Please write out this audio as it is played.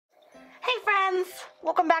friends,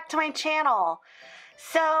 welcome back to my channel.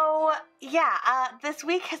 So yeah, this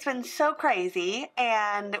week has been so crazy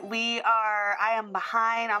and I am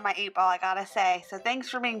behind on my 8-ball, I gotta say. So thanks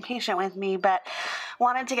for being patient with me, but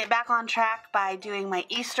wanted to get back on track by doing my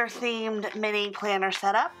Easter themed mini planner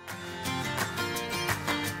setup.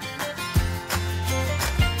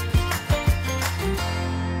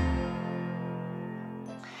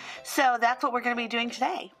 So that's what we're going to be doing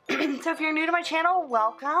today. So if you're new to my channel,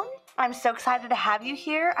 welcome. I'm so excited to have you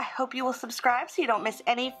here. I hope you will subscribe so you don't miss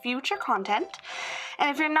any future content. And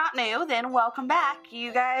if you're not new, then welcome back.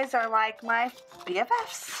 You guys are like my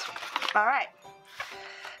BFFs. All right.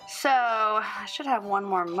 So I should have one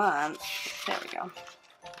more month. There we go. All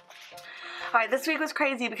right, this week was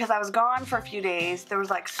crazy because I was gone for a few days. There was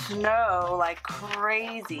like snow like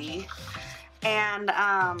crazy. And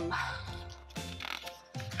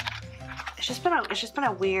it's just been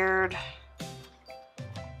a weird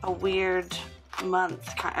month,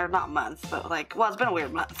 or not month, but like, well, it's been a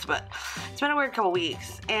weird month, but it's been a weird couple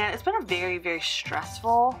weeks, and it's been a very, very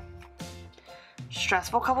stressful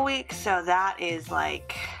couple weeks. So that is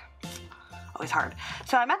like always hard.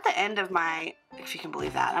 So I'm at the end of my, if you can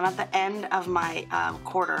believe that, I'm at the end of my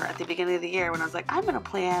quarter at the beginning of the year when I was like, I'm gonna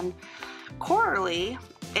plan quarterly.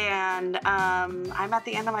 And I'm at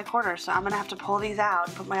the end of my quarter, so I'm gonna have to pull these out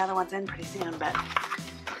and put my other ones in pretty soon. But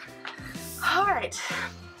all right,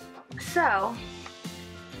 so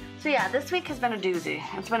yeah, this week has been a doozy.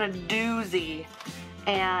 It's been a doozy,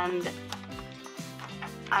 and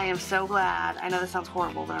I am so glad. I know this sounds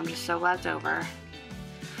horrible, but I'm just so glad it's over.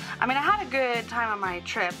 I mean, I had a good time on my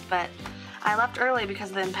trip, but I left early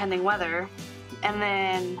because of the impending weather, and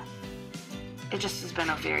then it just has been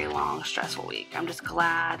a very long, stressful week. I'm just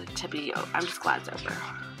glad it's over.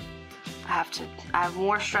 I have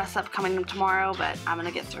more stress up coming tomorrow, but I'm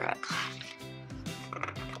gonna get through it.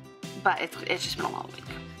 But it's just been a long week.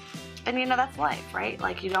 And you know, that's life, right?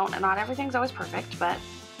 Like not everything's always perfect, but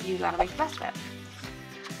you gotta make the best of it.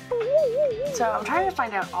 So I'm trying to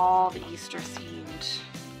find out all the Easter themed.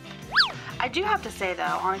 I do have to say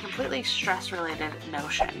though, on a completely stress related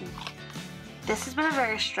notion, this has been a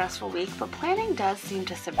very stressful week, but planning does seem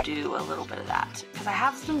to subdue a little bit of that because I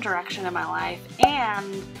have some direction in my life,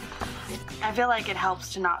 and I feel like it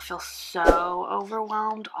helps to not feel so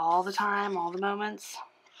overwhelmed all the time, all the moments,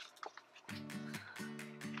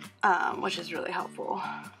 which is really helpful.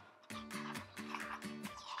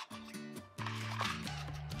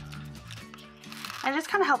 And it just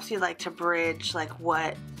kind of helps you like to bridge like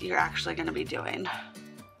what you're actually going to be doing.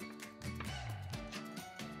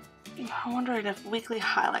 I'm wondering if weekly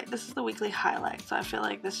highlight, this is the weekly highlight, so I feel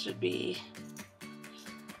like this should be,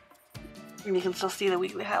 and you can still see the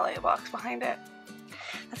weekly highlight box behind it.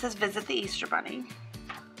 It says visit the Easter Bunny.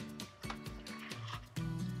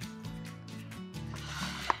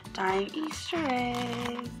 Dyeing Easter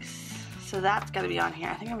eggs. So that's got to be on here.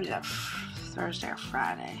 I think I'm going to do that Thursday or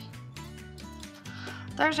Friday.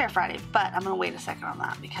 Thursday or Friday, but I'm going to wait a second on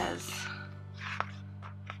that because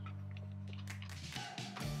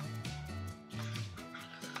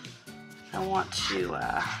I want to,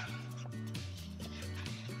 I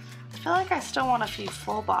feel like I still want a few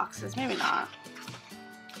full boxes, maybe not.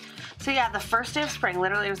 So yeah, the first day of spring,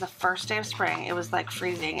 literally it was the first day of spring, it was like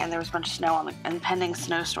freezing and there was a bunch of snow on the, impending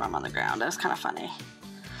snowstorm on the ground. It was kind of funny.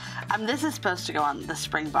 This is supposed to go on the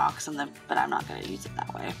spring box, but I'm not going to use it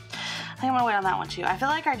that way. I think I'm going to wait on that one too. I feel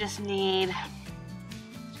like I just need,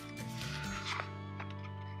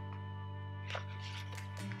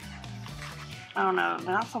 I don't know,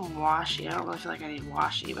 not some washi. I don't really feel like I need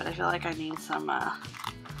washi, but I feel like I need some,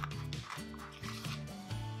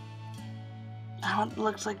 it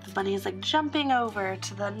looks like the bunny is like jumping over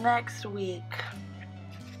to the next week.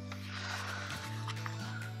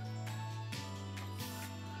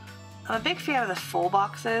 I'm a big fan of the full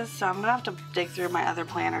boxes, so I'm gonna have to dig through my other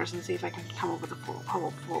planners and see if I can come up with a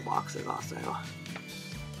full boxes also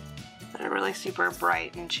that are really super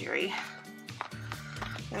bright and cheery.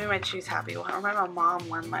 Maybe my Choose Happy one, or my mom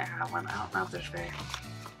one might have one. I don't know if there's very,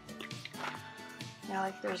 yeah,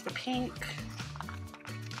 like there's the pink.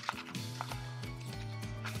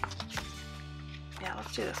 Yeah,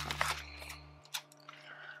 let's do this one.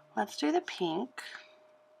 Let's do the pink.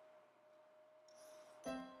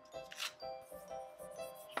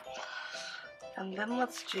 And then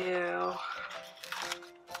let's do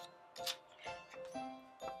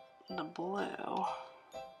the blue.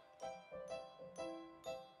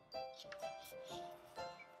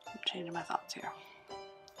 I'm changing my thoughts here.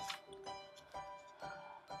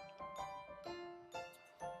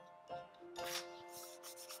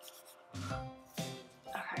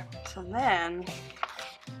 Okay, so then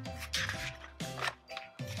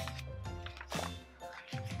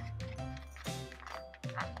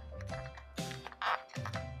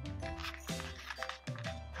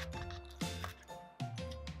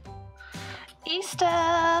Easter.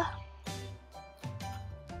 I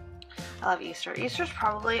love Easter. Easter's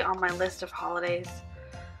probably on my list of holidays.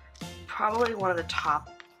 Probably one of the top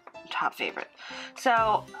favorite.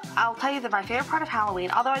 So I'll tell you that my favorite part of Halloween,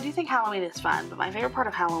 although I do think Halloween is fun, but my favorite part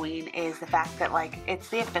of Halloween is the fact that like it's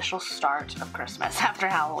the official start of Christmas after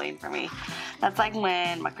Halloween for me. That's like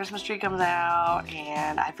when my Christmas tree comes out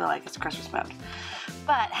and I feel like it's Christmas mode.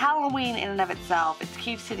 But Halloween in and of itself, it's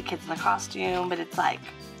cute to see the kids in the costume, but it's like,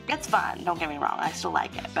 it's fun, don't get me wrong, I still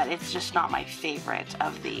like it, but it's just not my favorite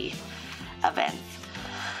of the events.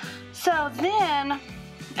 So then,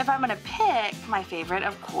 if I'm gonna pick my favorite,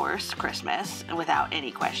 of course, Christmas, without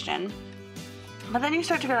any question. But then you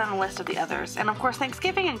start to go down the list of the others. And of course,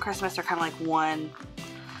 Thanksgiving and Christmas are kind of like one.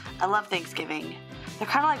 I love Thanksgiving. They're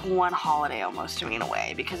kind of like one holiday almost to me in a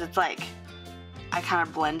way, because it's like, I kind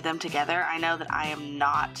of blend them together. I know that I am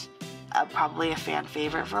not probably a fan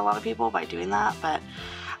favorite for a lot of people by doing that, but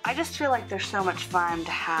I just feel like they're so much fun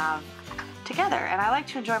to have together, and I like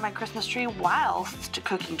to enjoy my Christmas tree whilst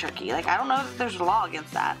cooking turkey. Like, I don't know that there's a law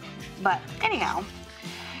against that, but anyhow,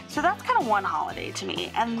 so that's kind of one holiday to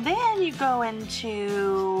me. And then you go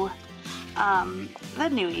into the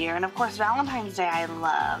new year, and of course Valentine's Day I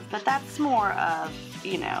love, but that's more of,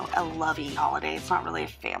 you know, a lovey holiday. It's not really a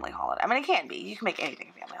family holiday. I mean, it can be. You can make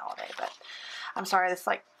anything a family holiday, but I'm sorry, this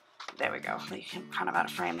like, there we go. You can kind of out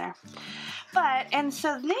of frame there. But, and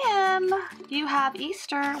so then you have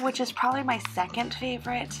Easter, which is probably my second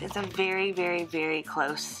favorite. It's a very, very, very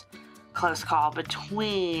close call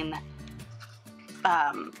between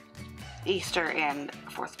Easter and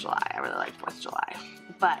 4th of July. I really like 4th of July,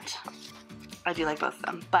 but I do like both of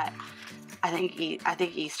them. But I think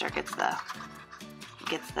Easter gets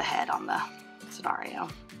the head on the scenario.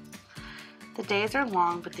 The days are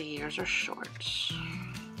long, but the years are short.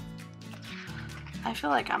 I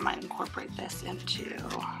feel like I might incorporate this into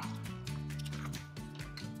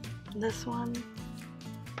this one.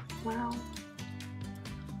 Well,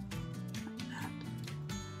 like that.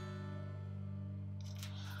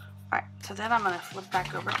 Alright, so then I'm going to flip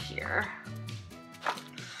back over here.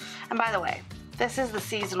 And by the way, this is the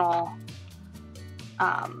seasonal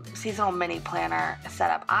mini planner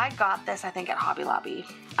setup. I got this, I think, at Hobby Lobby.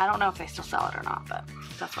 I don't know if they still sell it or not, but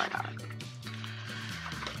that's where I got it.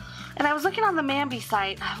 And I was looking on the Mambi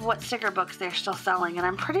site of what sticker books they're still selling, and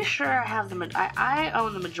I'm pretty sure I have I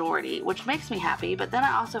own the majority, which makes me happy, but then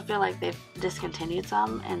I also feel like they've discontinued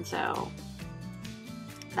some, and so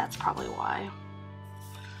that's probably why.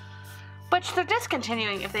 But they're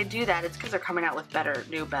discontinuing. If they do that, it's because they're coming out with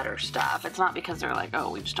better stuff. It's not because they're like, oh,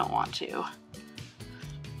 we just don't want to.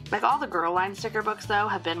 Like, all the Girl Line sticker books, though,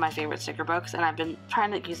 have been my favorite sticker books, and I've been trying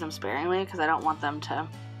to use them sparingly because I don't want them to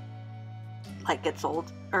like get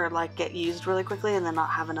sold or like get used really quickly and then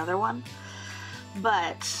not have another one.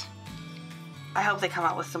 But I hope they come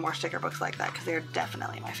out with some more sticker books like that, because they're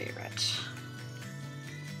definitely my favorite.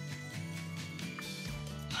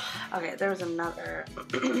 Okay, there's another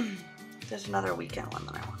there's another weekend one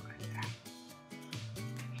that I want right there.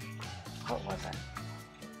 What was it?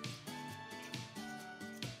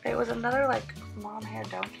 It was another like Mom Hair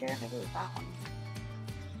Don't Care. Maybe it was that one.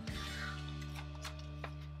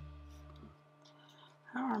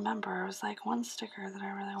 I don't remember. It was like one sticker that I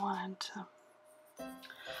really wanted to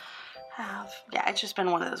have. Yeah, it's just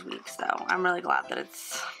been one of those weeks, though. I'm really glad that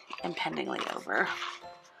it's impendingly over.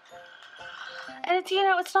 And it's, you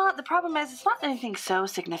know, it's not, the problem is, it's not anything so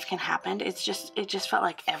significant happened. It's just, it just felt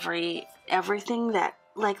like everything that,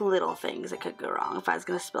 like little things that could go wrong. If I was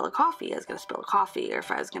going to spill a coffee, I was going to spill a coffee. Or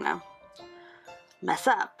if I was going to mess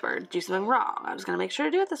up or do something wrong, I was going to make sure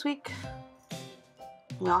to do it this week.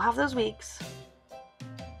 We all have those weeks.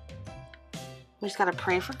 We just gotta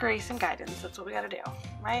pray for grace and guidance. That's what we gotta do,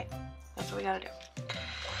 right? That's what we gotta do.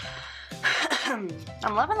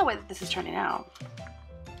 I'm loving the way that this is turning out.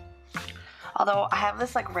 Although I have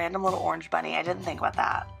this like random little orange bunny. I didn't think about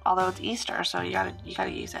that. Although it's Easter, so you gotta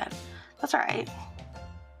use it. That's alright.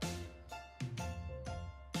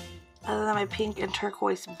 Other than my pink and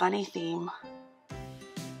turquoise bunny theme.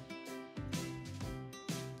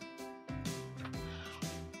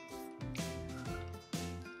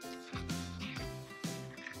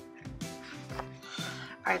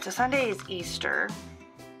 Alright, so Sunday is Easter.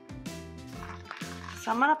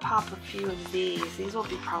 So I'm going to pop a few of these. These will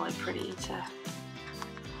be probably pretty to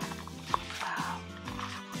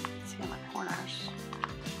see in the corners.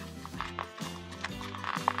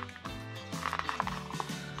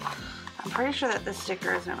 I'm pretty sure that this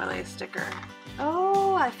sticker isn't really a sticker.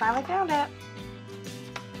 Oh, I finally found it.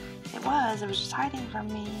 It was just hiding from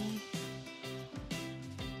me.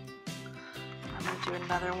 I'm going to do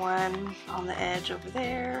another one on the edge over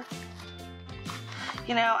there.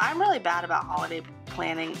 You know, I'm really bad about holiday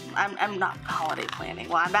planning. I'm not holiday planning.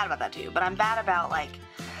 Well, I'm bad about that too, but I'm bad about like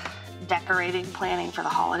decorating planning for the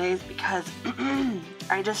holidays because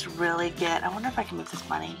I just really get, I wonder if I can move this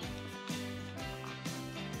money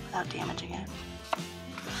without damaging it.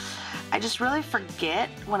 I just really forget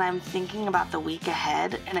when I'm thinking about the week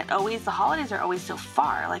ahead, and the holidays are always so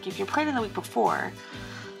far. Like if you're planning the week before,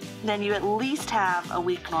 then you at least have a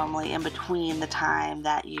week normally in between the time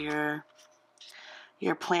that you're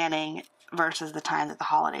planning versus the time that the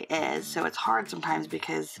holiday is. So it's hard sometimes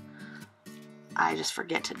because I just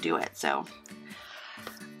forget to do it. So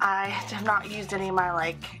I have not used any of my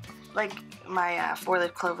like my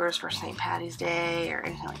 4-leaf clovers for St. Patty's Day or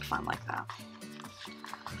anything like fun like that.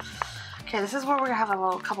 Okay, this is where we're gonna have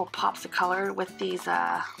a couple pops of color with these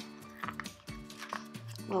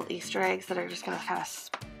little Easter eggs that are just gonna kind of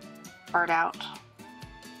spurt out.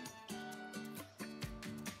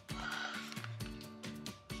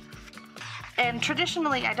 And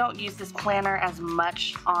traditionally, I don't use this planner as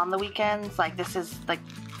much on the weekends. Like this is like,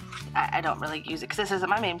 I don't really use it because this isn't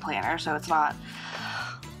my main planner, so it's not,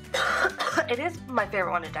 it is my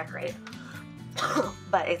favorite one to decorate,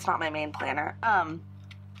 but it's not my main planner.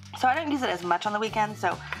 So I don't use it as much on the weekends,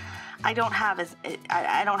 so I don't have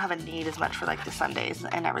a need as much for like the Sundays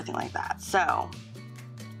and everything like that. So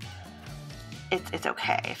it's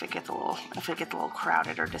okay if it gets a little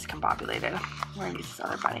crowded or discombobulated. We're gonna use this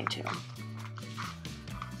other bunny too.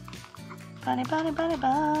 Bunny, bunny, bunny,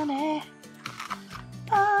 bunny,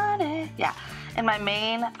 bunny. Yeah, in my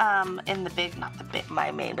main, in the big, not the big,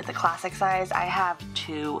 my main, but the classic size, I have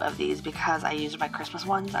 2 of these because I used my Christmas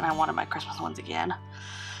ones and I wanted my Christmas ones again.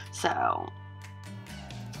 So,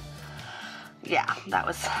 yeah, that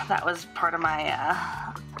was part of my,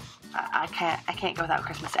 I can't go without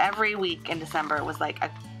Christmas. Every week in December was like a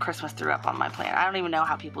Christmas threw up on my plan. I don't even know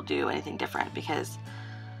how people do anything different because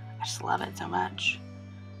I just love it so much.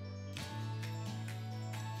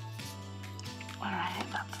 Alright,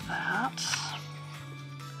 that's that.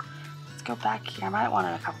 Let's go back here. I might want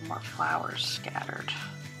a couple more flowers scattered.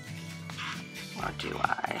 Or do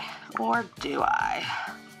I? Or do I?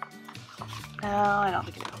 No, I don't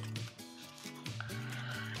think I do.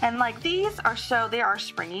 And like these are they are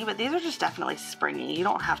springy, but these are just definitely springy. You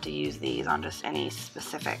don't have to use these on just any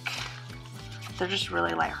specific. They're just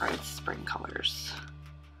really lighthearted spring colors.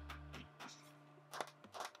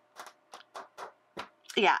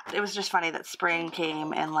 Yeah, it was just funny that spring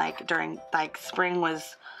came and like during, like spring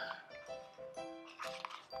was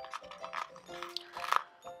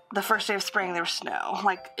the first day of spring, there was snow,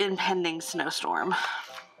 like impending snowstorm.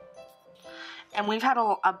 And we've had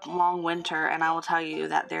a long winter, and I will tell you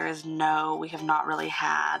that we have not really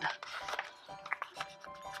had,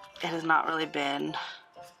 it has not really been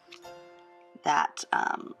that,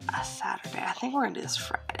 a Saturday. I think we're gonna do this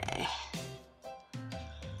Friday.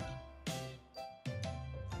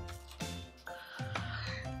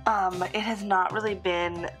 It has not really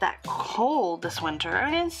been that cold this winter.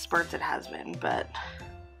 I mean, in spurts it has been, but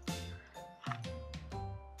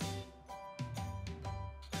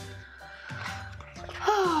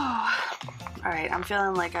alright, I'm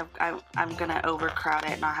feeling like I'm gonna overcrowd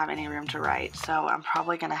it and not have any room to write, so I'm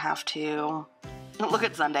probably gonna have to look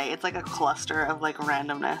at Sunday. It's like a cluster of like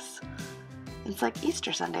randomness. It's like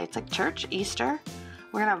Easter Sunday. It's like church, Easter.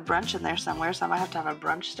 We're gonna have brunch in there somewhere, so I might have to have a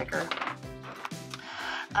brunch sticker.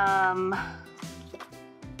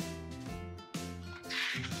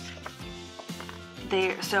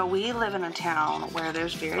 So we live in a town where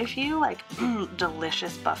there's very few like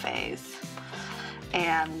delicious buffets,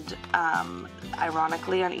 and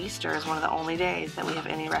ironically on Easter is one of the only days that we have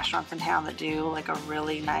any restaurants in town that do like a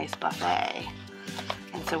really nice buffet,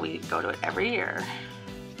 and so we go to it every year.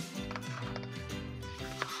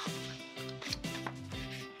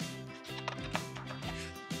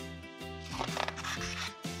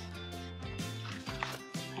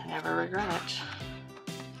 I never regret it.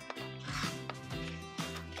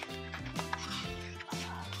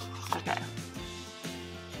 Okay.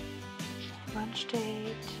 Lunch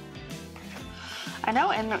date. I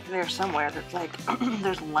know in there somewhere that's like,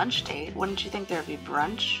 there's lunch date. Wouldn't you think there'd be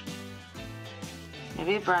brunch?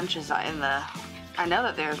 Maybe brunch is in the, I know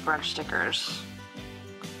that there's brunch stickers.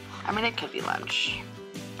 I mean, it could be lunch.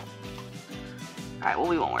 Alright, well,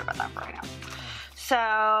 we won't worry about that for right now.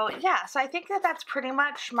 So, yeah, so I think that that's pretty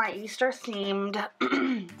much my Easter themed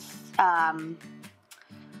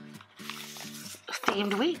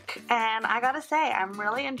themed week, and I gotta say I'm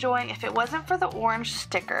really enjoying, if it wasn't for the orange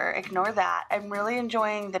sticker, ignore that, I'm really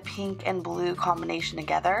enjoying the pink and blue combination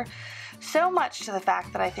together, so much to the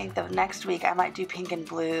fact that I think that next week I might do pink and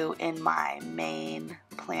blue in my main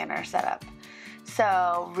planner setup,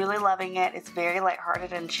 So really loving it. It's very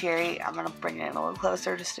lighthearted and cheery. I'm going to bring it in a little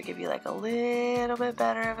closer just to give you like a little bit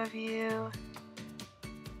better of a view.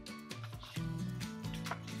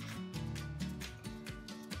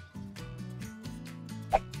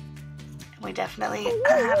 We definitely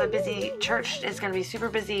have a busy church. It's going to be super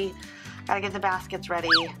busy. Got to get the baskets ready.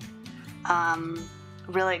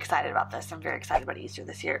 Really excited about this. I'm very excited about Easter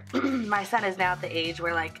this year. My son is now at the age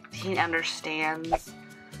where like he understands.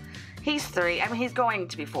 He's 3. I mean, he's going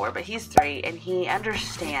to be 4, but he's 3, and he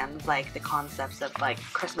understands like the concepts of like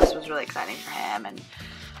Christmas was really exciting for him, and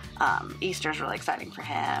Easter's really exciting for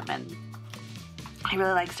him, and he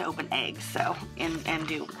really likes to open eggs, so and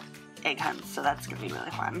do egg hunts. So that's gonna be really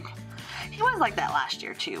fun. He was like that last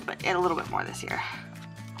year too, but a little bit more this year.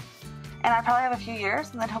 And I probably have a few years,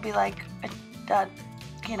 and then he'll be like,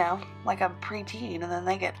 you know, like a preteen, and then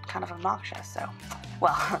they get kind of obnoxious. So,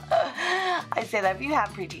 well, I say that if you have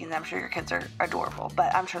preteens, I'm sure your kids are adorable,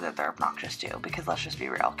 but I'm sure that they're obnoxious too, because let's just be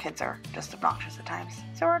real, kids are just obnoxious at times.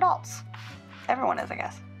 So are adults. Everyone is, I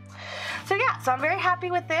guess. So yeah, so I'm very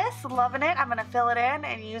happy with this, loving it. I'm gonna fill it in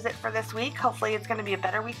and use it for this week. Hopefully it's gonna be a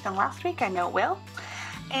better week than last week. I know it will.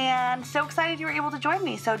 And so excited you were able to join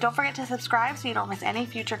me. So don't forget to subscribe so you don't miss any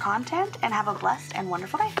future content, and have a blessed and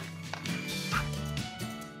wonderful day.